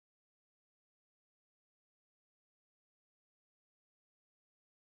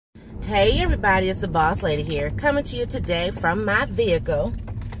Hey everybody, it's the Boss Lady here, coming to you today from my vehicle.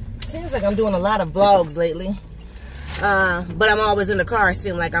 Seems like I'm doing a lot of vlogs lately, but I'm always in the car. It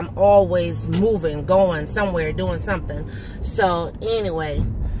seems like I'm always moving, going somewhere, doing something. So anyway,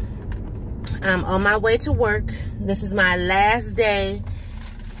 I'm on my way to work. This is my last day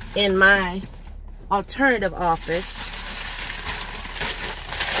in my alternative office.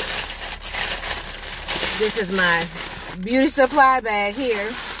 This is my beauty supply bag here.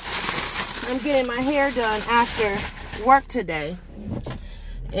 I'm getting my hair done after work today.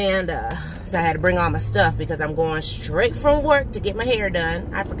 And so I had to bring all my stuff because I'm going straight from work to get my hair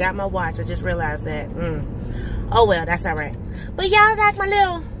done. I forgot my watch. I just realized that. Oh well, that's all right. But y'all like my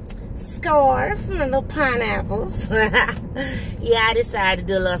little scarf, my little pineapples. Yeah, I decided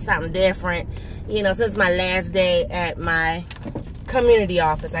to do a little something different. You know, since my last day at my community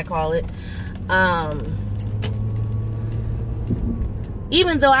office, I call it.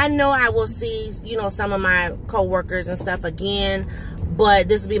 Even though I know I will see, you know, some of my co-workers and stuff again, but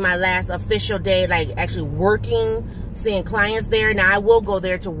this will be my last official day, like actually working, seeing clients there. Now I will go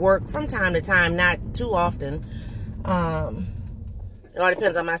there to work from time to time, not too often. It all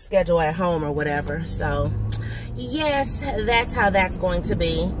depends on my schedule at home or whatever. So yes, that's how that's going to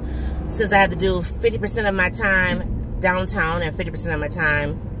be, since I have to do 50% of my time downtown and 50% of my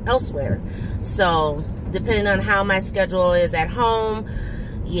time elsewhere. So depending on how my schedule is at home,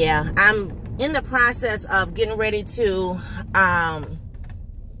 yeah, I'm in the process of getting ready to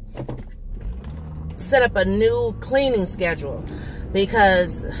set up a new cleaning schedule,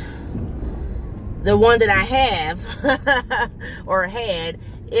 because the one that I have or had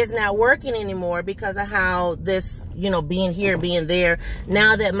is not working anymore because of how this, you know, being here, being there.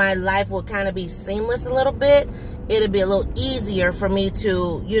 Now that my life will kind of be seamless a little bit, it'll be a little easier for me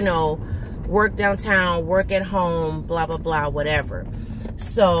to, you know, work downtown, work at home, blah, blah, blah, whatever.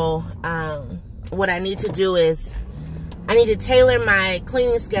 So, what I need to do is I need to tailor my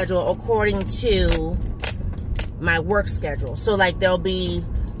cleaning schedule according to my work schedule. So, like, there'll be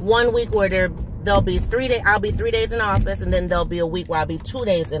 1 week where there'll be 3 days, I'll be 3 days in office, and then there'll be a week where I'll be 2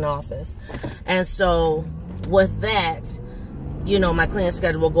 days in office. And so, with that, you know, my cleaning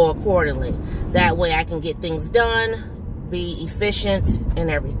schedule will go accordingly. That way I can get things done, be efficient,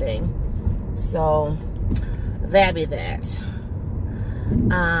 and everything. So that be that.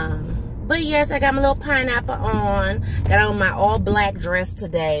 But yes, I got my little pineapple on. Got on my all black dress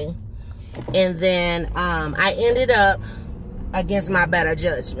today. And then I ended up, against my better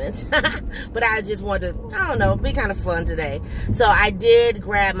judgment, but I just wanted to, I don't know, be kind of fun today. So I did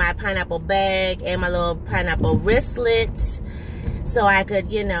grab my pineapple bag and my little pineapple wristlet, so I could,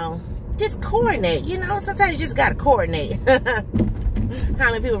 you know, just coordinate. You know, sometimes you just gotta coordinate.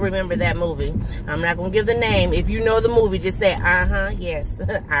 How many people remember that movie? I'm not gonna give the name. If you know the movie, just say, yes,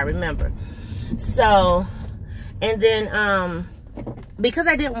 I remember. So, and then, because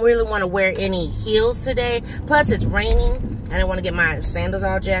I didn't really want to wear any heels today, plus it's raining, I didn't want to get my sandals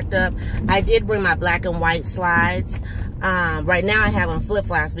all jacked up, I did bring my black and white slides. Right now I have on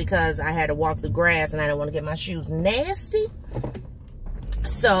flip-flops because I had to walk the grass and I don't want to get my shoes nasty.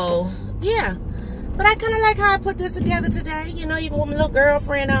 So, yeah. But I kind of like how I put this together today. You know, even with my little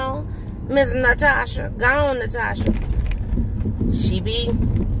girlfriend on, Miss Natasha. Gone, Natasha. She be,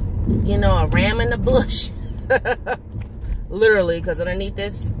 you know, a ram in the bush. Literally, because underneath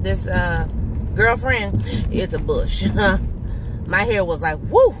this girlfriend, it's a bush. My hair was like,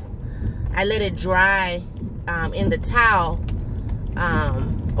 whoo! I let it dry in the towel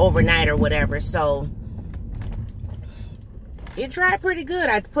overnight or whatever. So it dried pretty good.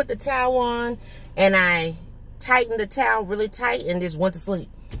 I put the towel on and I tightened the towel really tight and just went to sleep.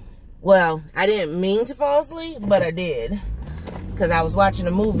 Well, I didn't mean to fall asleep, but I did, because I was watching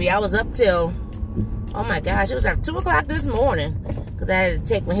a movie. I was up till, oh my gosh, it was like 2 o'clock this morning, because I had to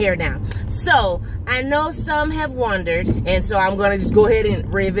take my hair down. So I know some have wondered, and so I'm going to just go ahead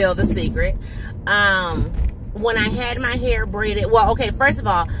and reveal the secret. When I had my hair braided, well, okay, first of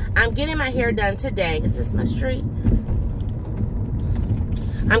all, I'm getting my hair done today. Is this my street?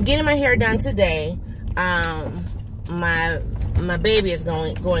 I'm getting my hair done today. My baby is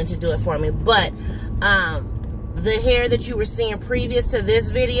going to do it for me. But the hair that you were seeing previous to this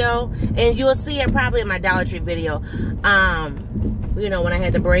video, and you'll see it probably in my Dollar Tree video, you know, when I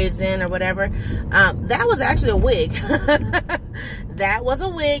had the braids in or whatever, that was actually a wig. That was a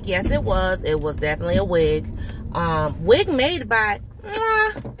wig. Yes, it was. It was definitely a wig. Wig made by,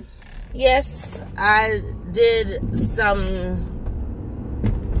 yes, I did some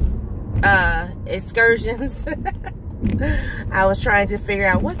excursions. I was trying to figure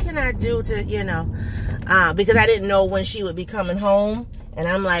out what can I do to, you know, because I didn't know when she would be coming home. And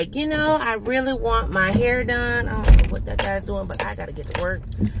I'm like, you know, I really want my hair done. I don't know what that guy's doing, but I gotta get to work.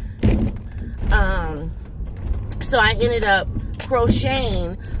 So I ended up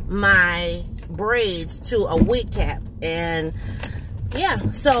crocheting my braids to a wig cap. And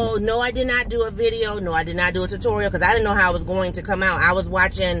yeah, so no, I did not do a video. No, I did not do a tutorial because I didn't know how it was going to come out. I was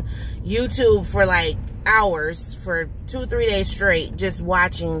watching YouTube for like hours for 2-3 days straight, just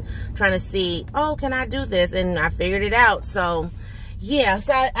watching, trying to see, oh, can I do this? And I figured it out. So yeah,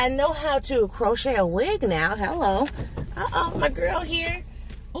 so I know how to crochet a wig now. Hello. Uh-oh, my girl here.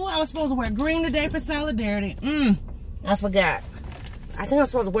 Oh, I was supposed to wear green today for solidarity. I forgot. I think I'm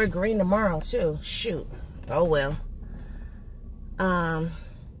supposed to wear green tomorrow too. Shoot. Oh well. I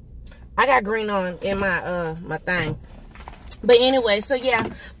got green on in my my thing. But anyway, so yeah.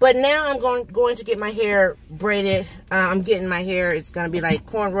 But now I'm going to get my hair braided. I'm getting my hair. It's gonna be like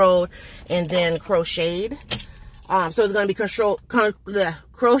cornrowed and then crocheted. So it's gonna be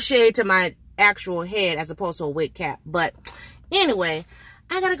crocheted to my actual head as opposed to a wig cap. But anyway,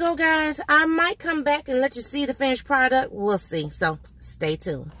 I gotta go, guys. I might come back and let you see the finished product. We'll see. So stay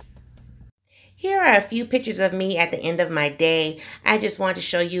tuned. Here are a few pictures of me at the end of my day. I just want to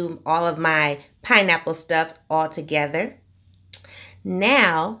show you all of my pineapple stuff all together.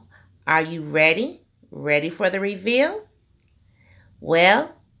 Now, are you ready? Ready for the reveal?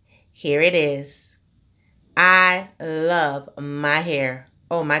 Well, here it is. I love my hair.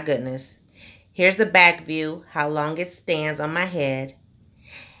 Oh my goodness. Here's the back view, how long it stands on my head.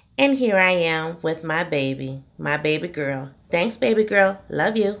 And here I am with my baby girl. Thanks, baby girl.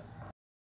 Love you.